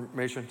all the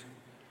information?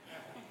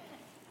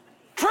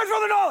 Transfer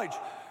the knowledge!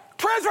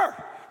 Transfer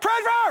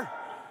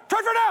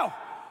now!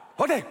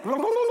 Okay,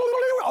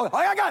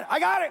 I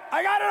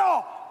got it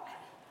all.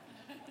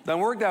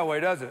 Doesn't work that way,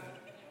 does it?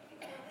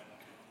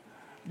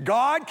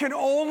 God can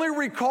only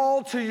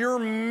recall to your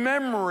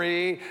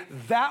memory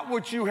that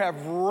which you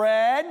have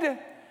read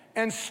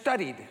and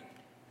studied.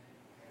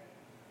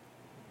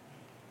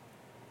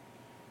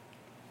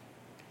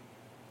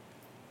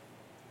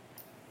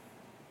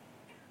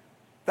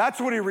 That's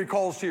what he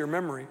recalls to your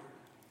memory.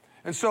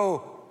 And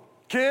so,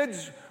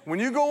 kids, when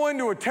you go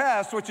into a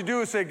test, what you do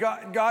is say,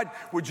 God,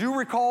 would you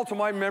recall to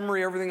my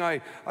memory everything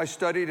I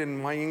studied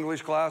in my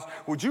English class?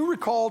 Would you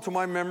recall to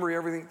my memory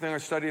everything I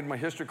studied in my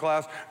history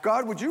class?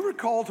 God, would you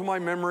recall to my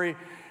memory?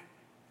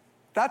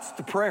 That's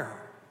the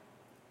prayer.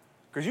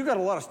 Because you got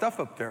a lot of stuff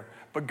up there.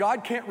 But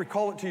God can't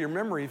recall it to your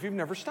memory if you've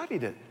never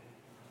studied it.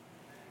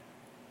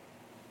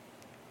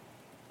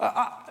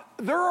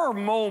 There are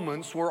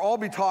moments where I'll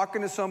be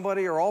talking to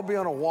somebody or I'll be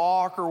on a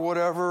walk or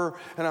whatever,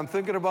 and I'm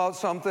thinking about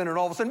something, and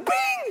all of a sudden,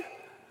 bing!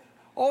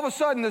 All of a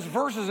sudden, this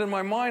verse is in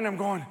my mind. I'm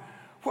going,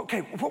 okay,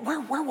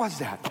 where was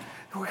that?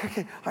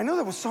 Okay, I know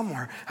that was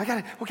somewhere. I got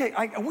it. Okay,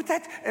 with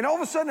that, and all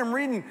of a sudden, I'm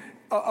reading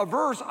a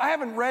verse I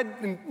haven't read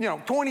in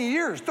 20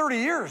 years, 30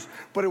 years,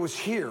 but it was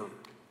here.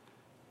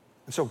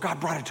 And so God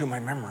brought it to my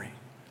memory.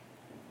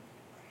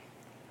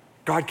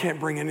 God can't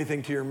bring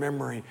anything to your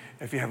memory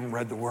if you haven't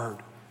read the Word.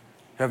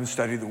 Haven't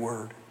studied the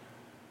Word.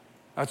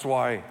 That's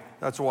why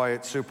That's why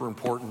it's super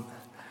important.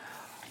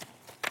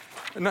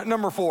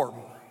 Number 4,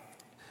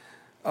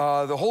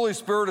 the Holy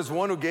Spirit is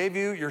one who gave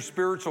you your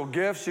spiritual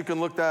gifts. You can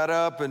look that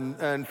up in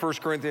 1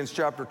 Corinthians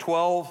chapter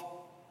 12,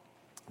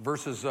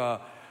 verses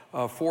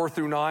 4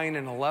 through 9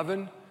 and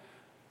 11.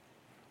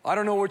 I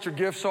don't know what your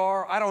gifts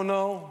are. I don't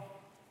know.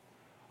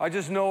 I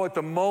just know at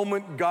the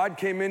moment God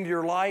came into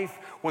your life,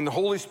 when the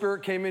Holy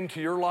Spirit came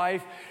into your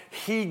life,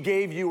 He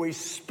gave you a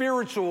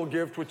spiritual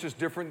gift, which is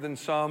different than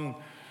some,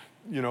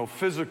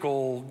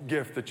 physical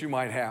gift that you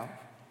might have.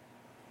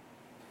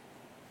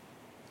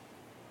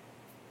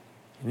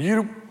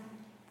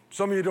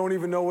 Some of you don't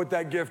even know what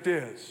that gift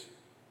is.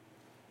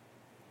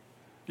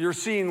 You're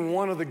seeing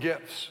one of the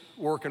gifts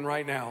working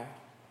right now,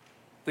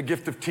 the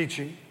gift of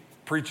teaching,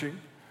 preaching,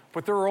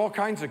 but there are all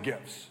kinds of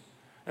gifts.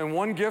 And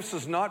one gift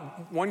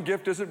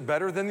isn't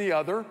better than the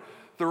other.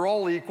 They're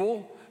all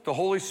equal. The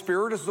Holy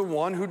Spirit is the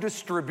one who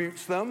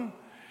distributes them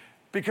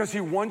because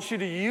He wants you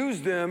to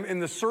use them in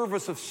the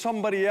service of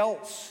somebody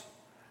else.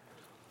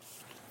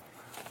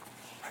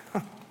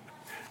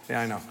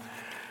 Yeah, I know.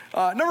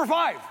 Number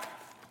 5.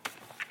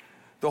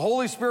 The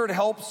Holy Spirit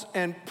helps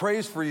and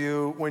prays for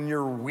you when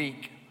you're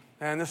weak.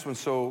 And this one's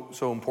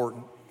so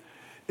important.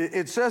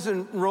 It says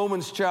in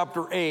Romans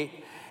chapter 8,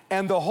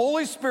 and the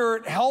Holy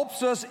Spirit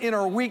helps us in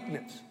our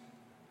weakness.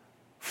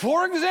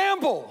 For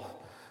example,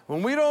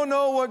 when we don't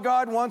know what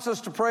God wants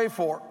us to pray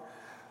for,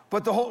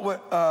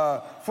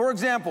 for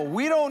example,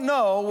 we don't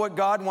know what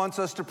God wants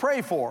us to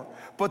pray for,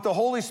 but the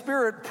Holy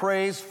Spirit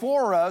prays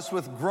for us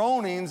with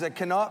groanings that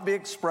cannot be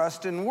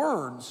expressed in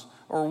words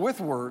or with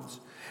words.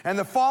 And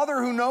the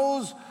Father who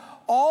knows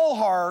all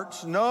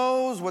hearts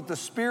knows what the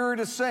Spirit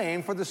is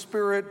saying, for the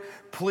Spirit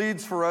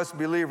pleads for us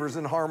believers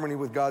in harmony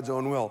with God's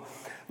own will.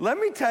 Let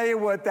me tell you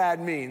what that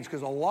means,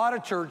 because a lot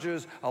of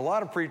churches, a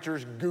lot of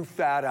preachers goof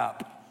that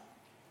up.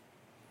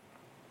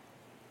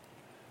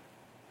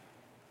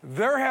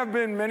 There have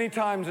been many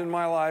times in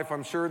my life,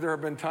 I'm sure there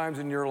have been times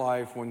in your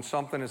life when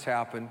something has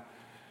happened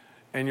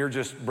and you're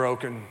just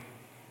broken.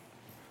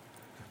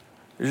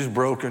 You're just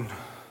broken.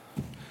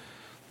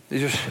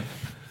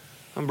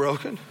 I'm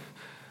broken.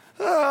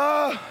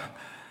 Oh,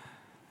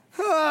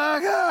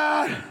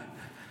 God.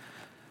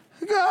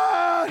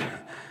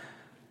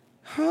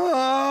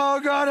 Oh,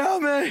 God,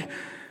 help me.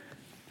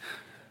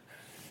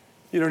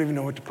 You don't even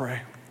know what to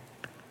pray.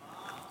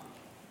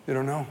 You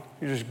don't know.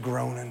 You're just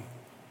groaning.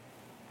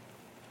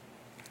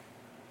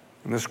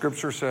 And the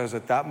scripture says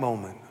at that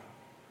moment,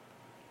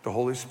 the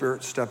Holy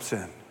Spirit steps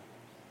in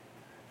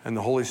and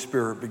the Holy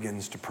Spirit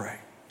begins to pray.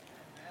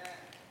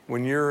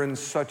 When you're in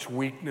such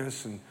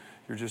weakness and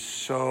you're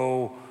just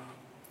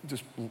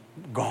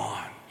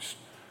gone,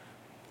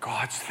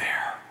 God's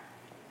there.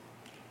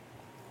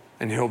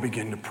 And He'll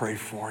begin to pray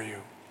for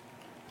you.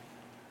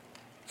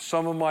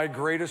 Some of my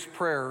greatest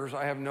prayers,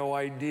 I have no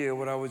idea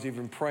what I was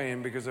even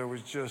praying because I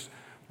was just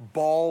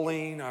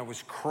bawling, I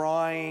was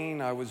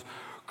crying, I was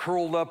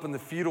curled up in the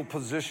fetal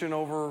position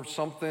over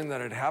something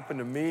that had happened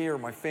to me or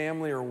my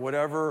family or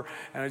whatever,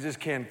 and I just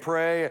can't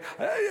pray.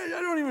 I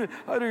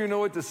don't even know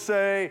what to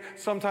say.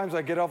 Sometimes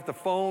I get off the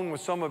phone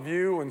with some of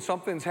you and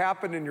something's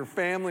happened in your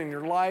family, in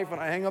your life, and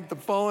I hang up the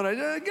phone.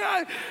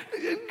 God,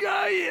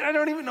 I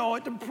don't even know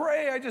what to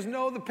pray. I just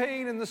know the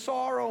pain and the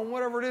sorrow and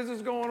whatever it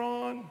is going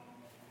on.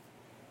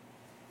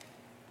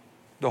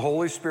 The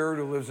Holy Spirit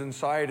who lives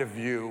inside of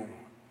you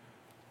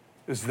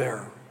is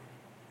there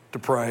to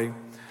pray.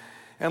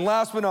 And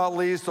last but not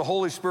least, the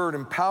Holy Spirit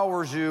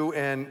empowers you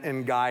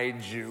and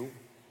guides you.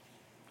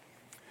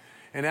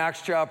 In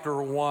Acts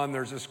chapter 1,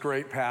 there's this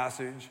great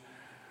passage,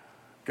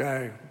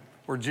 okay,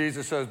 where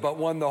Jesus says, but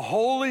when the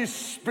Holy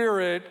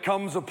Spirit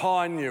comes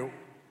upon you,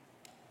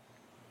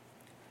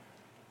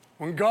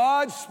 when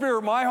God's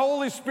Spirit, my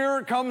Holy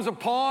Spirit comes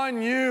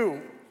upon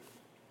you,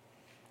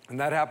 and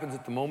that happens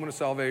at the moment of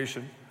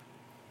salvation,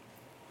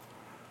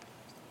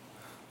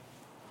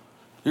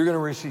 you're going to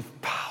receive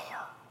power.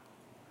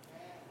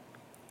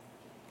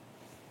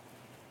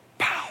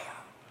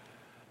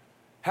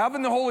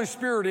 Having the Holy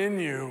Spirit in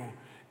you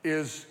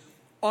is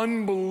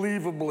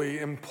unbelievably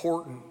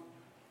important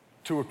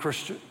to a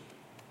Christian.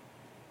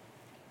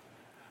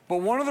 But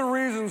one of the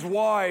reasons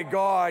why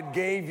God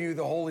gave you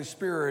the Holy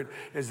Spirit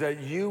is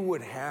that you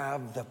would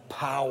have the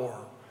power.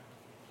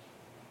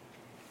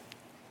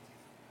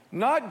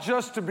 Not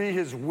just to be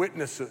His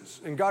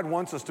witnesses, and God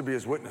wants us to be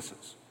His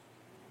witnesses.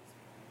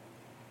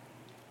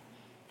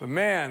 But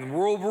man, the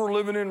world we're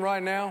living in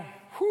right now,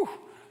 whew,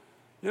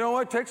 you know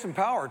what? Take some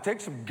power. Take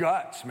some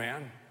guts,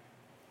 man.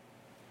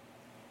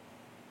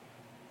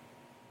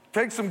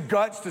 Take some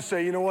guts to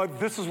say, you know what?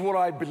 This is what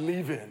I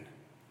believe in.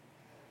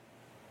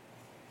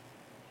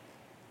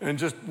 And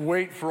just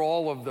wait for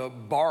all of the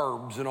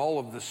barbs and all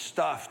of the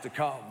stuff to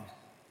come.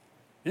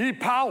 You need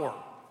power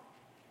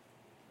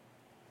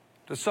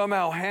to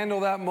somehow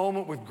handle that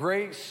moment with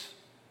grace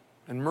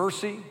and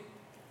mercy,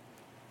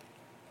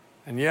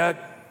 and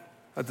yet,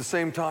 at the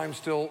same time,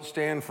 still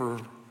stand for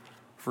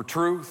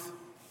truth.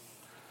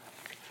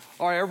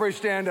 All right, everybody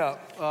stand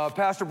up.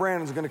 Pastor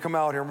Brandon's going to come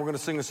out here and we're going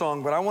to sing a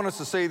song, but I want us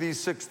to say these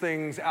 6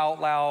 things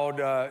out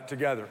loud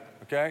together.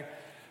 okay?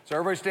 So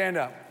everybody stand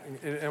up.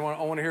 And I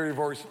want to hear your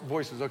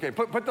voices. Okay,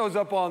 put those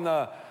up on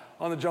the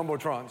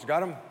Jumbotrons. Got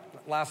them?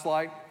 Last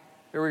slide.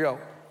 Here we go.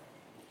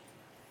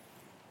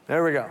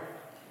 There we go.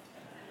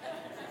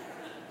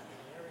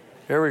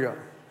 Here we go.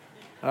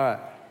 All right.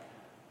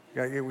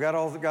 We got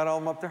all of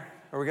them up there?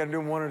 Or we got to do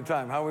them one at a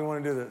time? How do we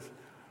want to do this?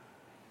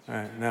 All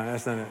right, no,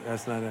 that's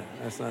not it.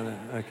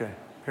 Okay,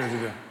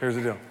 here's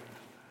the deal.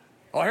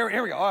 Oh,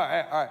 here we go. All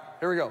right,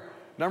 here we go.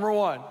 Number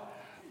one,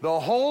 the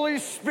Holy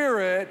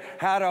Spirit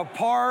had a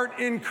part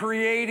in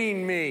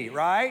creating me,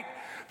 right?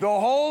 The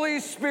Holy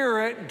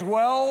Spirit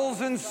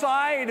dwells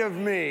inside of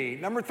me.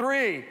 Number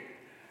three,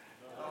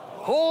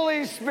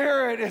 Holy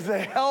Spirit is a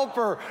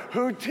helper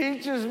who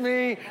teaches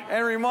me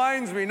and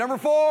reminds me. Number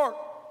four,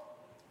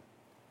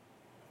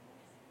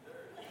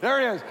 there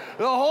it is.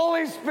 The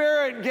Holy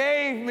Spirit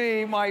gave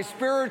me my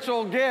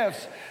spiritual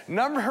gifts.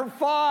 Number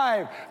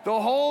five, the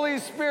Holy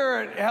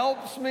Spirit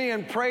helps me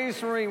and prays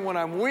for me when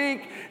I'm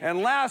weak.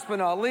 And last but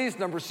not least,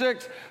 number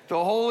six,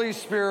 the Holy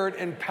Spirit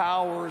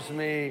empowers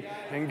me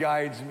and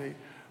guides me.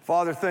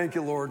 Father, thank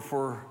you, Lord,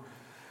 for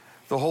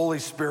the Holy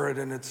Spirit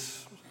and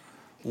its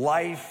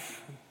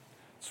life,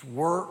 its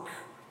work.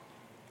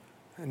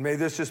 And may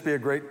this just be a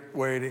great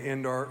way to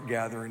end our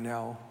gathering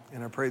now.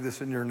 And I pray this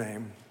in your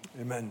name.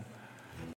 Amen.